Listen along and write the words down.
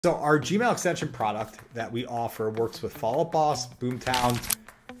So our Gmail extension product that we offer works with Follow Up Boss, Boomtown,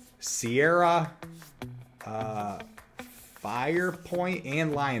 Sillari, Firepoint,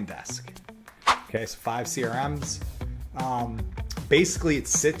 and LionDesk. Okay, so 5 CRMs. Basically, it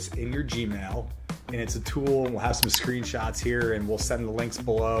sits in your Gmail, and it's a tool. We'll have some screenshots here, and we'll send the links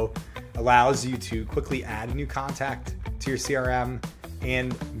below. Allows you to quickly add a new contact to your CRM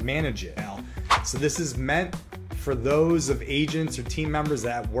and manage it. So this is meant for those of agents or team members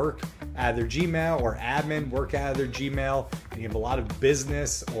that work out of their Gmail, or admin work out of their Gmail, and you have a lot of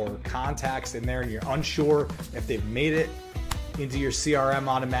business or contacts in there and you're unsure if they've made it into your CRM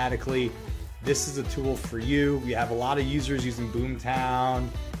automatically. This is a tool for you. We have a lot of users using Boomtown,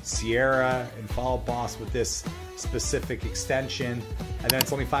 Sillari, and Follow Up Boss with this specific extension. And then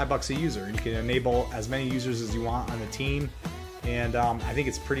it's only $5 a user. You can enable as many users as you want on the team. And I think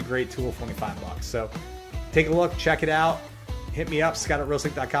it's a pretty great tool for only $5. So take a look, check it out. Hit me up,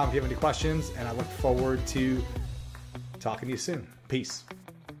 scott@realsync.com if you have any questions. And I look forward to talking to you soon. Peace.